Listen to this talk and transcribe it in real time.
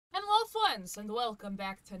boyfwends, and welcome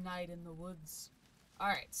back to Night in the Woods.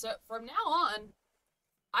 Alright, so from now on,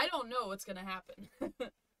 I don't know what's gonna happen.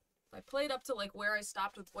 I played up to, like, where I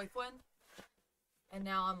stopped with boyfwend, and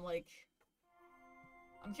now I'm, like,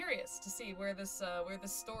 I'm curious to see where this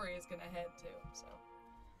story is gonna head to, so.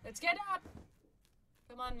 Let's get up!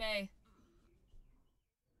 Come on, May.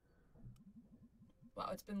 Wow,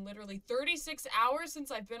 it's been literally 36 hours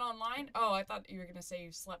since I've been online? Oh, I thought you were gonna say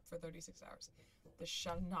you slept for 36 hours. This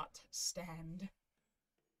shall not stand.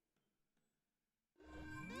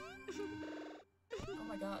 Oh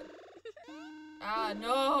my god. Ah,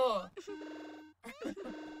 no!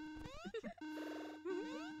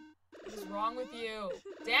 What is wrong with you?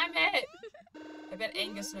 Damn it! I bet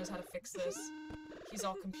Angus knows how to fix this. He's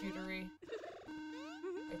all computery.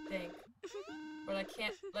 I think. But I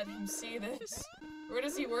can't let him see this. Where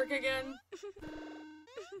does he work again?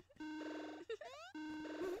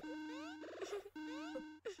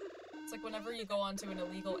 It's like whenever you go onto an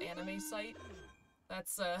illegal anime site,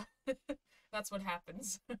 that's that's what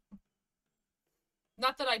happens.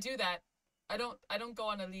 Not that I do that. I don't go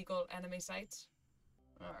on illegal anime sites.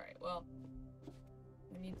 Alright, well.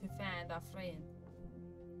 We need to find our friend.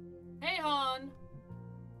 Hey, hon!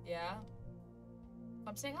 Yeah?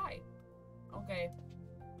 Come say hi. Okay.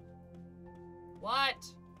 What?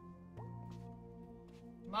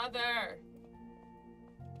 Mother!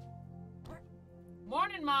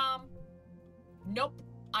 Morning, Mom! Nope.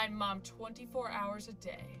 I'm Mom 24 hours a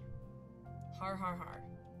day. Har har har.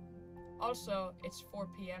 Also, it's 4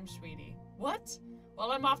 p.m., sweetie. What?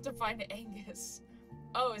 Well, I'm off to find Angus.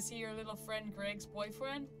 Oh, is he your little friend Greg's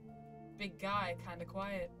boyfriend? Big guy, kinda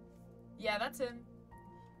quiet. Yeah, that's him.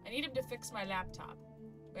 I need him to fix my laptop.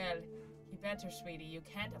 Well, he better, sweetie. You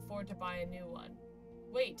can't afford to buy a new one.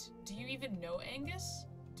 Wait, do you even know Angus?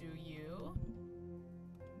 Do you?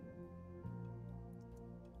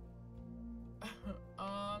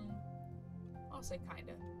 I'll say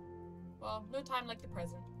kinda. Well, no time like the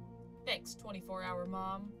present. Thanks, 24-hour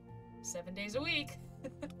mom. 7 days a week.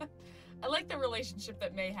 I like the relationship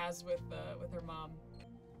that May has with her mom.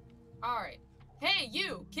 Alright. Hey,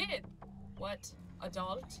 you, kid! What?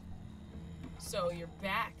 Adult? So, you're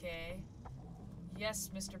back, eh? Yes,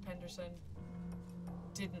 Mr. Penderson.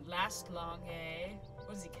 Didn't last long, eh?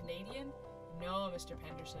 What is he, Canadian? No, Mr.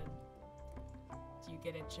 Penderson. Do you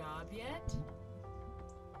get a job yet?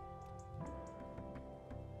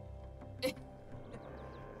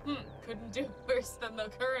 Couldn't do worse than the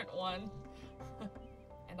current one.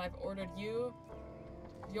 And I've ordered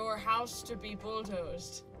your house to be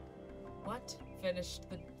bulldozed. What?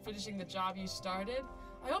 Finishing the job you started?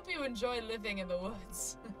 I hope you enjoy living in the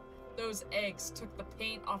woods. Those eggs took the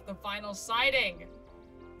paint off the vinyl siding.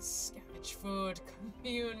 Scavenge food.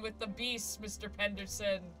 Commune with the beasts, Mr.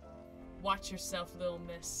 Penderson. Watch yourself, little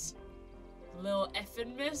miss. Little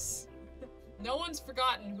effin' miss? No one's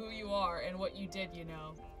forgotten who you are and what you did, you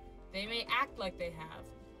know. They may act like they have,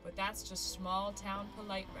 but that's just small town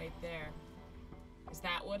polite right there. Is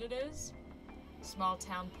that what it is? Small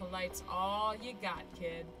town polite's all you got,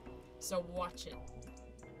 kid. So watch it.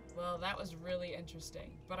 Well, that was really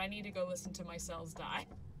interesting, but I need to go listen to my cells die.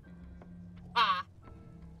 Ah!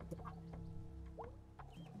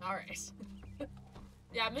 Alright.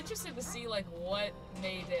 Yeah, I'm interested to see, like, what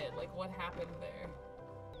May did. Like, what happened there.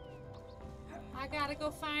 I gotta go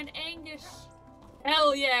find Angus.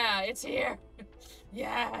 Hell yeah, it's here.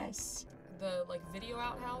 Yes. The, like, video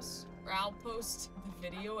outhouse? Or outpost? The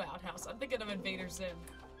video outhouse. I'm thinking of Invader Zim.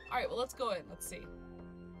 Alright, well, let's go in. Let's see.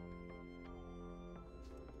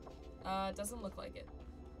 It doesn't look like it.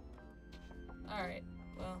 Alright,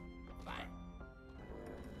 well, bye.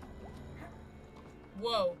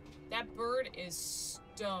 Whoa, that bird is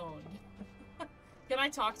stoned. Can I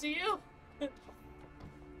talk to you?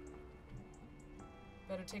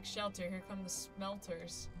 Better take shelter, here come the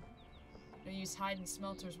smelters. No use hiding,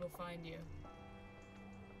 smelters will find you.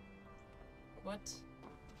 What?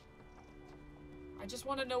 I just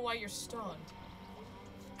want to know why you're stoned.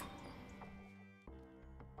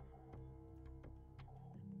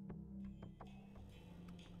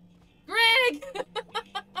 Greg!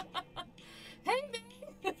 Hey,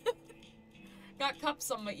 man! Got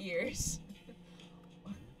cups on my ears.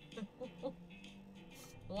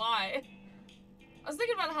 Why? I was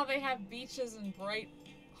thinking about how they have beaches in Bright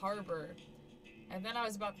Harbor. And then I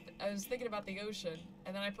was thinking about the ocean.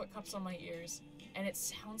 And then I put cups on my ears. And it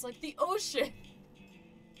sounds like the ocean!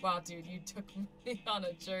 Wow, dude, you took me on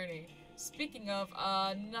a journey. Speaking of,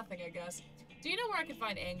 nothing, I guess. Do you know where I can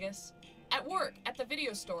find Angus? At work, at the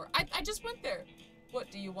video store. I just went there.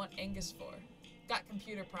 What do you want Angus for? Got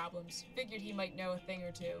computer problems. Figured he might know a thing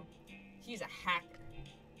or two. He's a hacker.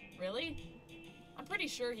 Really? I'm pretty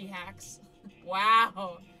sure he hacks.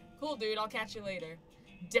 Wow. Cool, dude. I'll catch you later.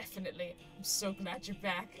 Definitely. I'm so glad you're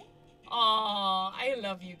back. Aw, I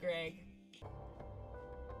love you, Greg.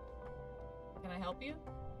 Can I help you?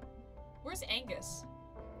 Where's Angus?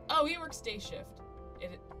 Oh, he works day shift.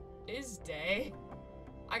 It is day.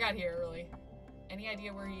 I got here early. Any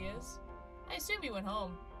idea where he is? I assume he went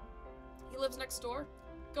home. He lives next door.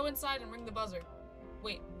 Go inside and ring the buzzer.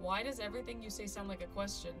 Wait, why does everything you say sound like a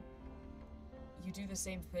question? You do the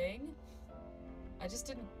same thing? I just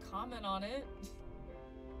didn't comment on it.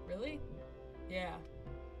 Really? Yeah.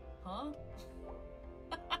 Huh?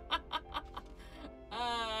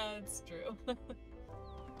 It's true.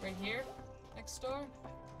 Right here? Next door?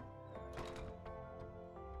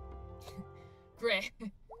 Great.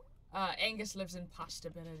 Angus lives in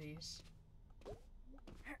possibilities.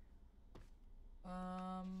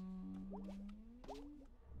 I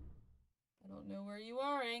don't know where you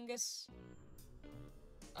are, Angus.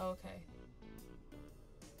 Okay.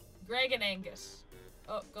 Greg and Angus.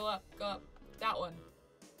 Oh, go up, go up. That one.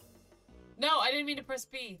 No, I didn't mean to press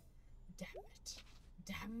B. Damn it.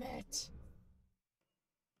 Damn it.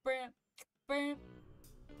 Bram, bram.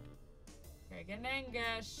 Greg and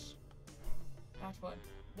Angus. That one.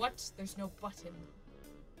 What? There's no button.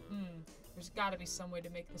 There's gotta be some way to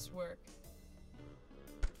make this work.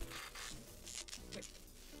 Wait.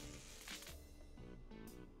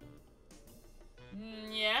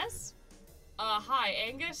 Yes? Hi,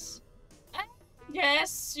 Angus?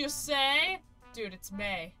 Angus, you say? Dude, it's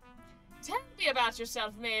May. Tell me about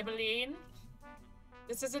yourself, Maybelline.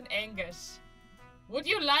 This isn't Angus. Would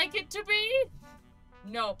you like it to be?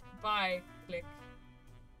 Nope. Bye. Click.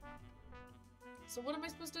 So what am I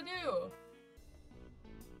supposed to do?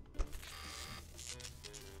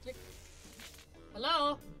 Click.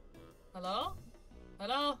 Hello? Hello?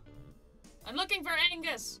 Hello? I'm looking for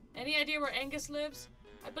Angus. Any idea where Angus lives?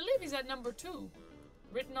 I believe he's at number 2.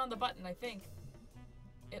 Written on the button, I think.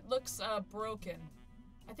 It looks, broken.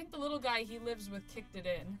 I think the little guy he lives with kicked it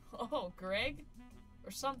in. Oh, Greg?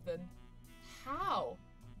 Or something. How?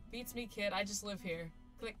 Beats me, kid. I just live here.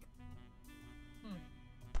 Click.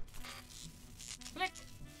 Click.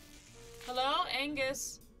 Hello,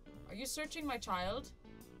 Angus. Are you searching my child?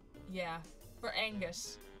 Yeah, for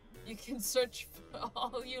Angus. You can search for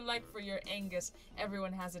all you like for your Angus.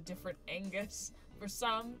 Everyone has a different Angus. For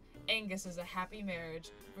some, Angus is a happy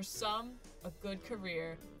marriage. For some, a good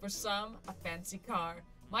career. For some, a fancy car.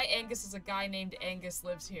 My Angus is a guy named Angus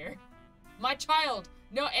lives here. My child!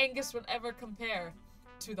 No Angus will ever compare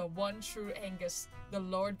to the one true Angus, the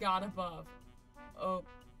Lord God above.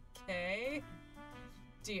 Okay.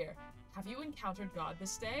 Dear, have you encountered God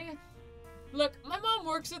this day? Look, my mom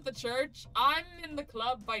works at the church. I'm in the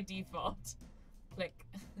club by default. Click.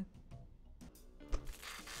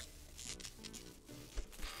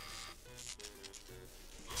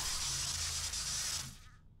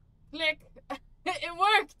 Click. It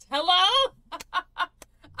worked. Hello?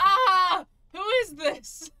 Ah! Who is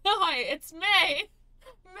this? Hi, it's May.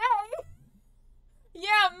 May?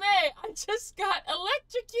 Yeah, May. I just got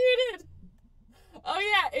electrocuted. Oh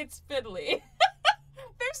yeah, it's fiddly.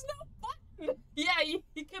 There's no button. Yeah, you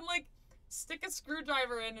can like stick a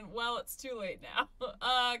screwdriver in and well, it's too late now.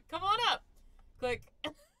 Come on up. Click.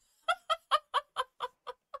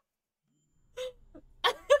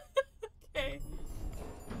 Okay.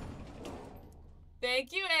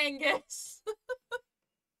 Thank you, Angus.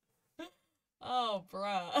 Oh,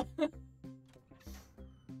 bruh.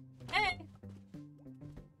 Hey.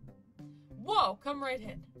 Whoa, come right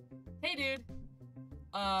in. Hey, dude.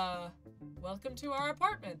 Welcome to our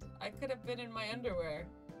apartment. I could have been in my underwear.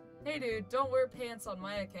 Hey, dude, don't wear pants on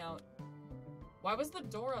my account. Why was the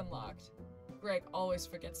door unlocked? Greg always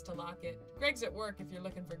forgets to lock it. Greg's at work if you're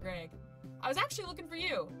looking for Greg. I was actually looking for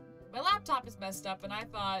you. My laptop is messed up and I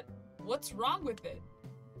thought, what's wrong with it?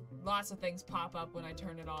 Lots of things pop up when I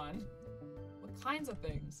turn it on. What kinds of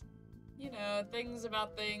things? You know, things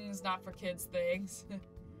about things, not for kids things.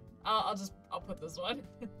 I'll put this one.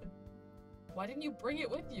 Why didn't you bring it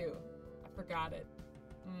with you? I forgot it.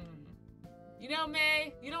 You know,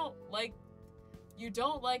 May, you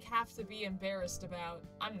don't have to be embarrassed about.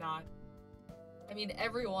 I'm not. I mean,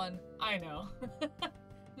 everyone, I know.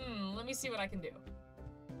 Let me see what I can do.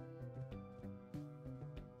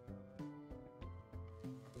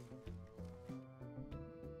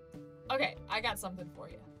 Okay, I got something for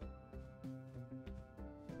you.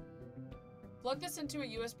 Plug this into a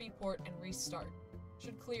USB port and restart.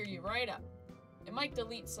 Should clear you right up. It might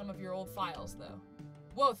delete some of your old files, though.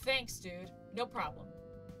 Whoa, thanks, dude. No problem.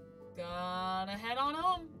 Gonna head on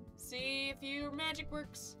home. See if your magic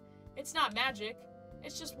works. It's not magic.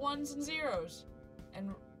 It's just ones and zeros.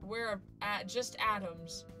 And we're just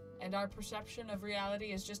atoms. And our perception of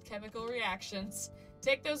reality is just chemical reactions.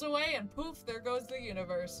 Take those away and poof, there goes the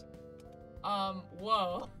universe.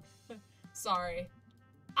 Whoa. Sorry.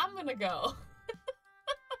 I'm gonna go.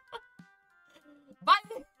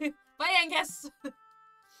 Bye! Bye, Angus!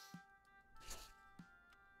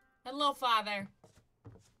 Hello, father.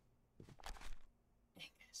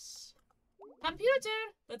 Angus.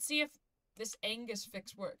 Computer! Let's see if this Angus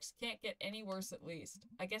fix works. Can't get any worse, at least.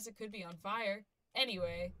 I guess it could be on fire.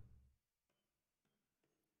 Anyway.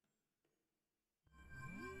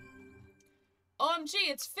 OMG,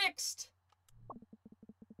 it's fixed!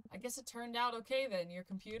 I guess it turned out okay then, your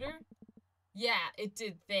computer? Yeah, it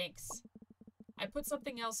did, thanks. I put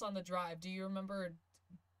something else on the drive. Do you remember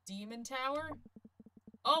Demon Tower?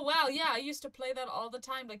 Oh wow, yeah, I used to play that all the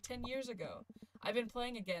time like 10 years ago. I've been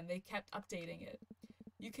playing again, they kept updating it.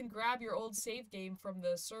 You can grab your old save game from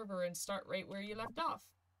the server and start right where you left off.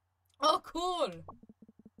 Oh, cool!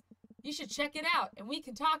 You should check it out, and we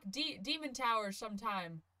can talk Demon Tower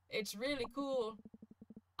sometime. It's really cool.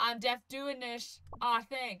 I'm def doing this. Aw,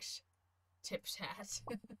 thanks. Tips hat.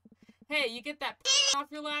 Hey, you get that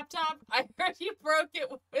off your laptop? I heard you broke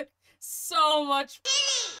it with so much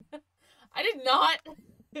I did not.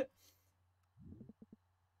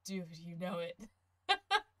 Dude, you know it.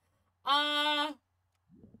 I'll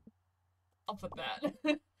put that.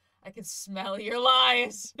 I can smell your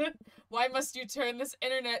lies. Why must you turn this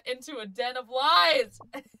internet into a den of lies?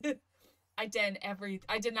 I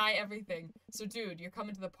deny everything. So dude, you're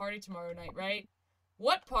coming to the party tomorrow night, right?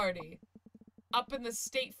 What party? Up in the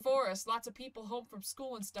state forest, lots of people home from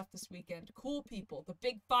school and stuff this weekend. Cool people, the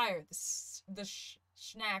big fire, the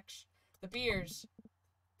snacks, the beers.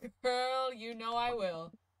 Girl, you know I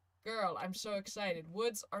will. Girl, I'm so excited.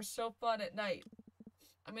 Woods are so fun at night.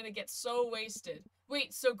 I'm gonna get so wasted.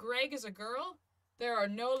 Wait, so Greg is a girl? There are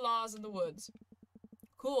no laws in the woods.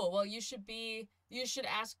 Cool, well you should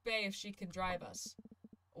ask Bae if she can drive us.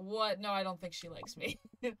 What? No, I don't think she likes me.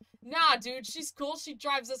 Nah, dude, she's cool. She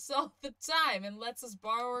drives us all the time and lets us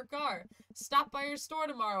borrow her car. Stop by her store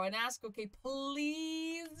tomorrow and ask, okay,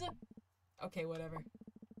 please? Okay, whatever.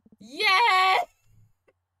 Yeah!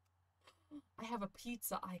 I have a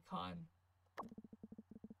pizza icon.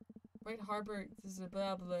 Right Harbor, this is a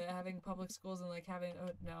blah blah, having public schools and like having,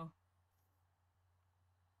 oh no.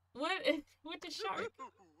 What the shark?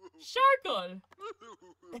 Shark on!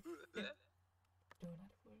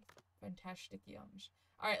 Fantastic yums.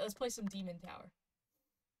 Alright, let's play some Demon Tower.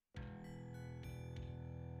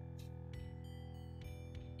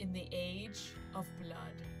 In the age of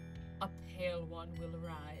blood, a pale one will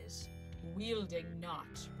arise, wielding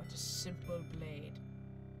naught but a simple blade.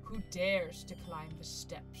 Who dares to climb the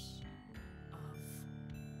steps of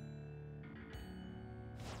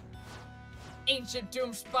Ancient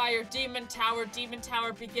Doomspire, Demon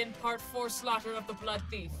Tower, begin part 4, Slaughter of the Blood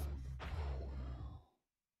Thief.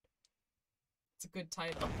 It's a good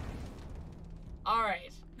title.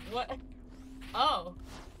 Alright. What? Oh.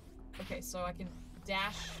 Okay, so I can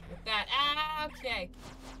dash with that. Ah, okay.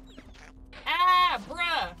 Ah,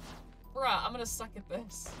 bruh. Bruh, I'm gonna suck at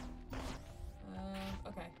this.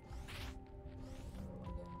 Okay.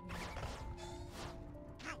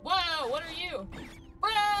 Whoa, what are you?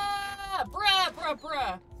 Bruh! Bruh, bruh,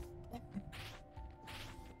 bruh!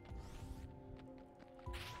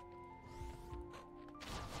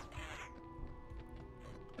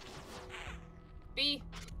 B.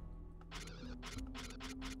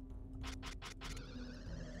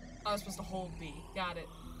 I was supposed to hold B. Got it.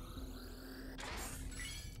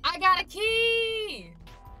 I got a key!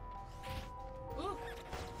 Ooh.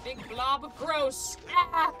 Big blob of gross.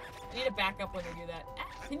 Ah! I need to back up when they do that.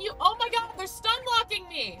 Ah, can you? Oh my god, they're stun locking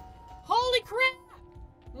me! Holy crap!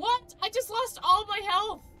 What? I just lost all my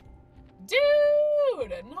health!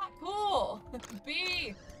 Dude! Not cool!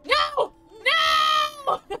 B! No!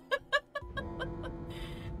 No!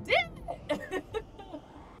 Damn it!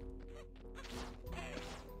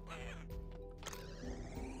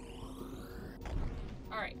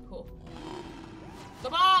 Alright, cool. The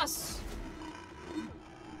boss!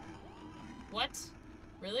 What?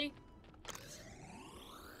 Really?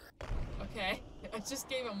 Okay. I just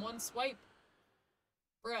gave him one swipe.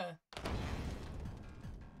 Bruh.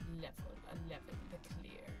 Level 11, the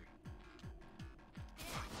clear.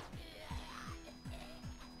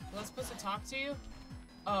 Was I supposed to talk to you?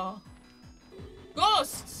 Oh.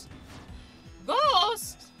 Ghosts!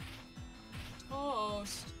 Ghosts!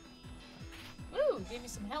 Toast. Ooh, gave me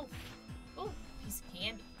some health. Ooh, piece of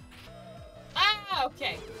candy. Ah,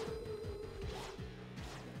 okay.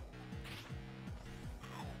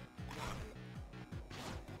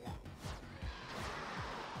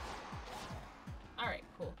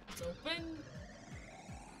 boyfwend.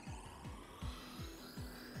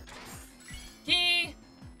 Key.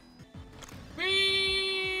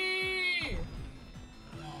 Free.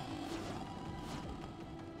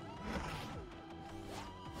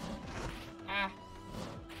 Ah.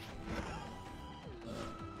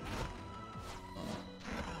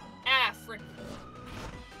 Ah, frick.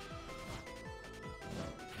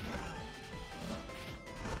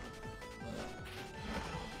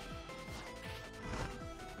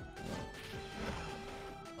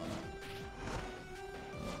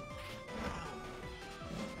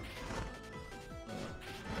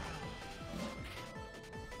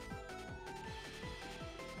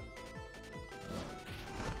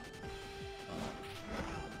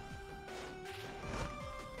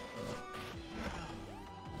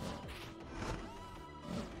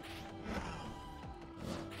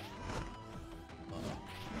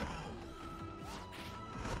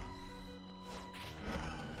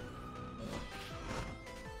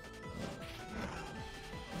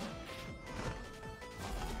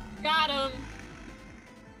 Got him.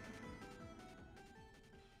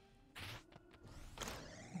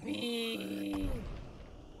 B.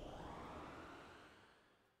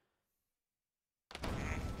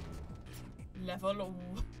 Level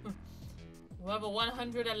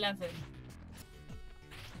 111.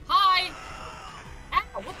 Hi. Ow,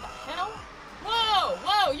 what the hell? Whoa,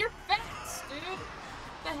 whoa, you're fast, dude.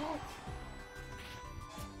 What the heck?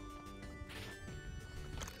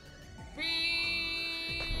 B.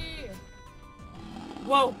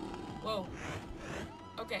 Whoa, whoa.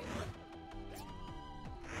 Okay.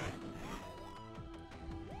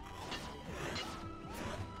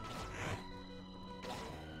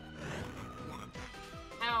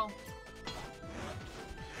 How?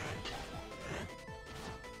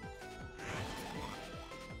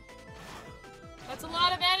 That's a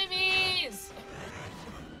lot of enemies!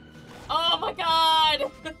 Oh my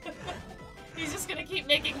god! He's just gonna keep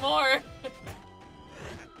making more.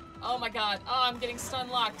 Oh my god. Oh, I'm getting stun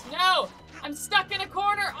locked. No! I'm stuck in a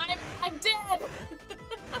corner! I'm dead!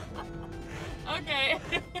 Okay.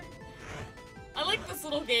 I like this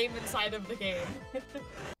little game inside of the game.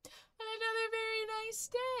 Another very nice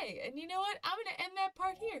day. And you know what? I'm gonna end that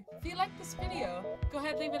part here. If you like this video, go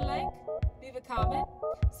ahead, leave a like, leave a comment,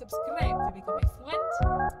 subscribe to become a friend.